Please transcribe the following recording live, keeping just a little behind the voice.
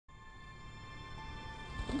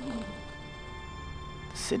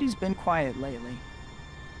The city's been quiet lately.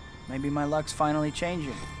 Maybe my luck's finally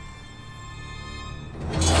changing.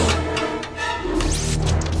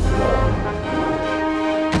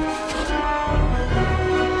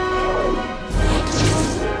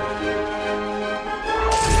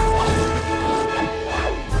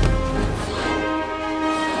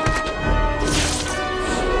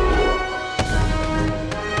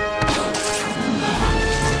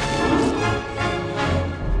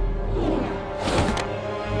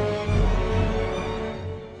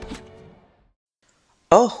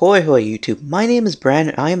 Ahoy hoy YouTube, my name is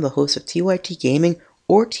Brandon and I am the host of TYT Gaming,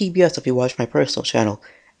 or TBS if you watch my personal channel,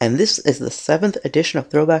 and this is the 7th edition of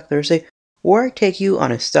Throwback Thursday, where I take you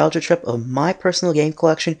on a nostalgia trip of my personal game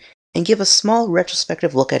collection and give a small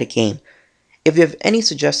retrospective look at a game. If you have any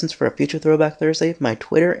suggestions for a future Throwback Thursday, my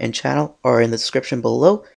Twitter and channel are in the description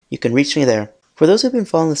below, you can reach me there. For those who have been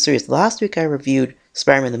following the series, last week I reviewed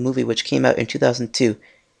Spider-Man the movie, which came out in 2002.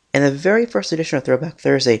 In the very first edition of Throwback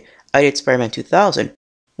Thursday, I did Spider-Man 2000.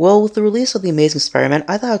 Well, with the release of The Amazing Spider-Man,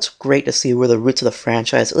 I thought it's great to see where the roots of the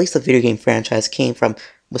franchise, at least the video game franchise, came from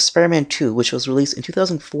with Spider-Man 2, which was released in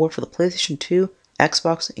 2004 for the PlayStation 2,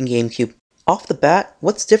 Xbox, and GameCube. Off the bat,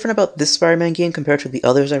 what's different about this Spider-Man game compared to the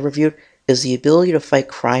others I reviewed is the ability to fight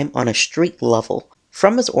crime on a street level.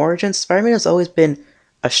 From his origins, Spider-Man has always been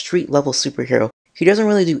a street-level superhero. He doesn't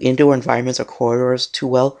really do indoor environments or corridors too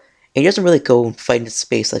well, and he doesn't really go and fight into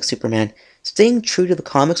space like Superman. Staying true to the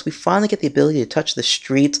comics, we finally get the ability to touch the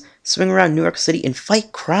streets, swing around New York City, and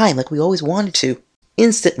fight crime like we always wanted to.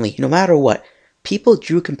 Instantly, no matter what. People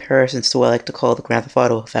drew comparisons to what I like to call the Grand Theft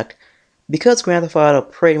Auto effect. Because Grand Theft Auto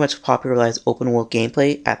pretty much popularized open world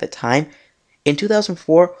gameplay at the time, in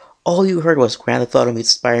 2004, all you heard was Grand Theft Auto meets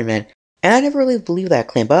Spider-Man, and I never really believed that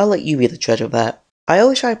claim, but I'll let you be the judge of that. I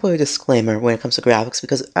always try to put a disclaimer when it comes to graphics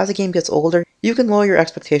because as the game gets older, you can lower your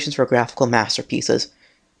expectations for graphical masterpieces.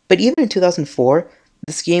 But even in 2004,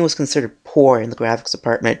 this game was considered poor in the graphics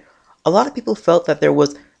department. A lot of people felt that there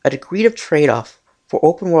was a degree of trade-off for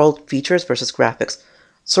open-world features versus graphics.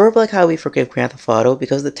 Sort of like how we forgive Grand Theft Auto,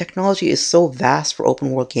 because the technology is so vast for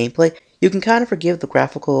open-world gameplay, you can kind of forgive the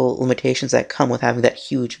graphical limitations that come with having that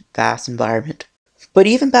huge, vast environment. But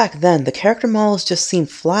even back then, the character models just seemed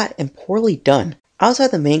flat and poorly done.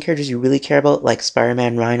 Outside the main characters you really care about, like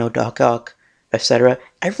Spider-Man, Rhino, Doc Ock, etc.,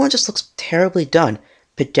 everyone just looks terribly done.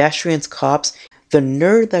 Pedestrians, cops, the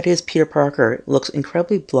nerd that is Peter Parker looks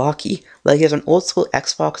incredibly blocky, like he has an old school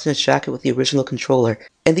Xbox in his jacket with the original controller,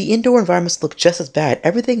 and the indoor environments look just as bad.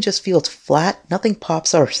 Everything just feels flat, nothing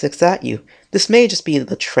pops out or sticks at you. This may just be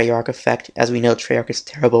the Treyarch effect, as we know Treyarch is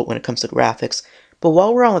terrible when it comes to graphics, but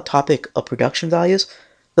while we're on the topic of production values,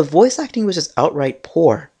 the voice acting was just outright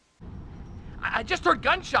poor. I just heard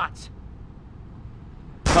gunshots!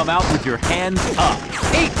 Come out with your hands up!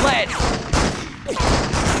 Eat lead!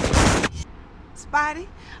 Spidey,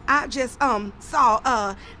 I just, saw,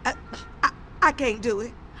 I can't do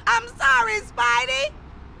it. I'm sorry, Spidey!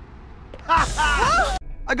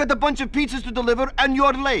 I got a bunch of pizzas to deliver and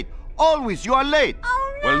you're late. Always, you are late.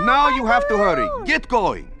 Oh, no, well, now you have to hurry. Get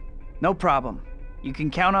going. No problem. You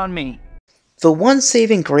can count on me. The one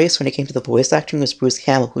saving grace when it came to the voice acting was Bruce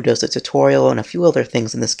Campbell, who does the tutorial and a few other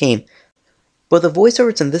things in this game. But the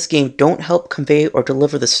voiceovers in this game don't help convey or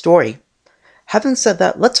deliver the story. Having said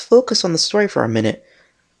that, let's focus on the story for a minute.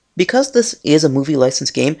 Because this is a movie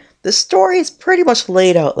licensed game, the story is pretty much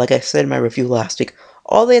laid out like I said in my review last week.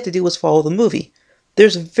 All they had to do was follow the movie.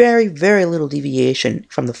 There's very, very little deviation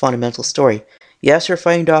from the fundamental story. Yes, you're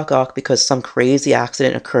fighting Doc Ock because some crazy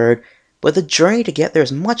accident occurred, but the journey to get there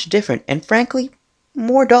is much different and frankly,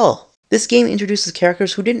 more dull. This game introduces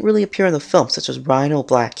characters who didn't really appear in the film, such as Rhino,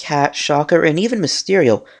 Black Cat, Shocker, and even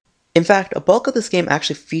Mysterio. In fact, a bulk of this game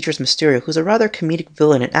actually features Mysterio, who's a rather comedic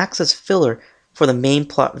villain and acts as filler for the main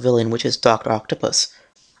plot villain, which is Dr. Octopus.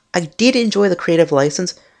 I did enjoy the creative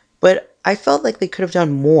license, but I felt like they could have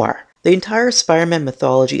done more. The entire Spider-Man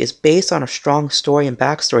mythology is based on a strong story and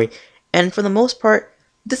backstory, and for the most part,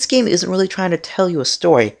 this game isn't really trying to tell you a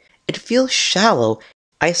story. It feels shallow.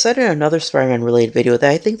 I said in another Spider-Man related video that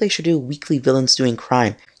I think they should do weekly villains doing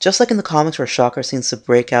crime. Just like in the comics where Shocker seems to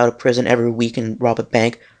break out of prison every week and rob a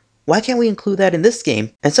bank, why can't we include that in this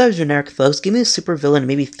game? Instead of generic thugs, give me a super villain and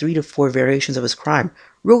maybe 3 to 4 variations of his crime.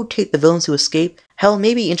 Rotate the villains who escape. Hell,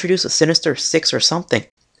 maybe introduce a Sinister Six or something.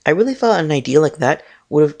 I really felt an idea like that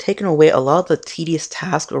would have taken away a lot of the tedious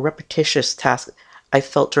tasks or repetitious tasks I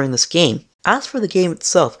felt during this game. As for the game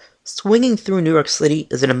itself, swinging through New York City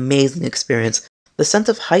is an amazing experience. The sense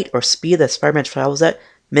of height or speed that Spider-Man travels at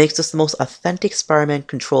makes this the most authentic Spider-Man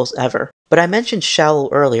controls ever. But I mentioned shallow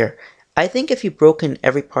earlier. I think if you've broken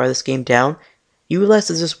every part of this game down, you realize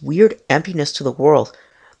there's this weird emptiness to the world.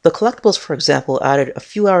 The collectibles, for example, added a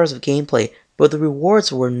few hours of gameplay, but the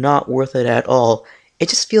rewards were not worth it at all. It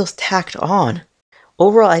just feels tacked on.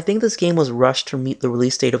 Overall, I think this game was rushed to meet the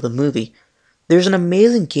release date of the movie. There's an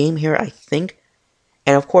amazing game here, I think,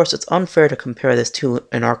 and of course it's unfair to compare this to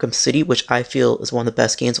an Arkham City, which I feel is one of the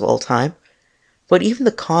best games of all time. But even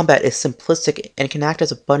the combat is simplistic and can act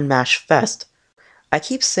as a button mash fest. I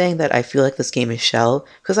keep saying that I feel like this game is shallow,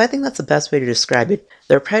 because I think that's the best way to describe it.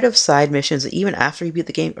 The repetitive side missions, even after you beat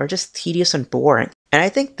the game, are just tedious and boring. And I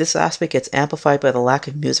think this aspect gets amplified by the lack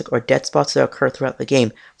of music or dead spots that occur throughout the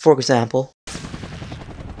game. For example,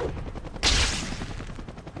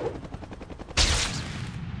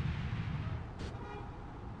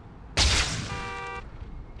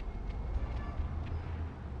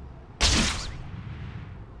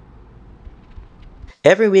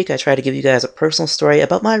 every week I try to give you guys a personal story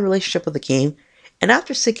about my relationship with the game, and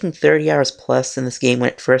after sinking 30 hours plus in this game when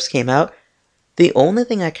it first came out, the only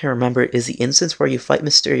thing I can remember is the instance where you fight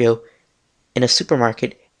Mysterio in a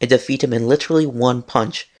supermarket and defeat him in literally one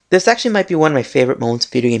punch. This actually might be one of my favorite moments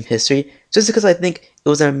of video game history, just because I think it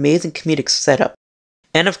was an amazing comedic setup.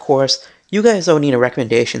 And of course, you guys don't need a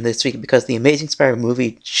recommendation this week because the Amazing Spider-Man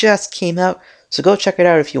movie just came out, so go check it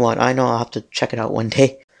out if you want. I know I'll have to check it out one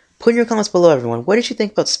day. Put in your comments below, everyone. What did you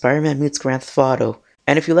think about Spider-Man meets Grand Theft Auto?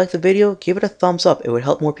 And if you liked the video, give it a thumbs up. It would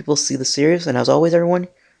help more people see the series. And as always, everyone,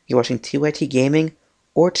 you're watching TYT Gaming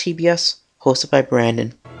or TBS, hosted by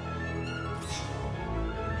Brandon.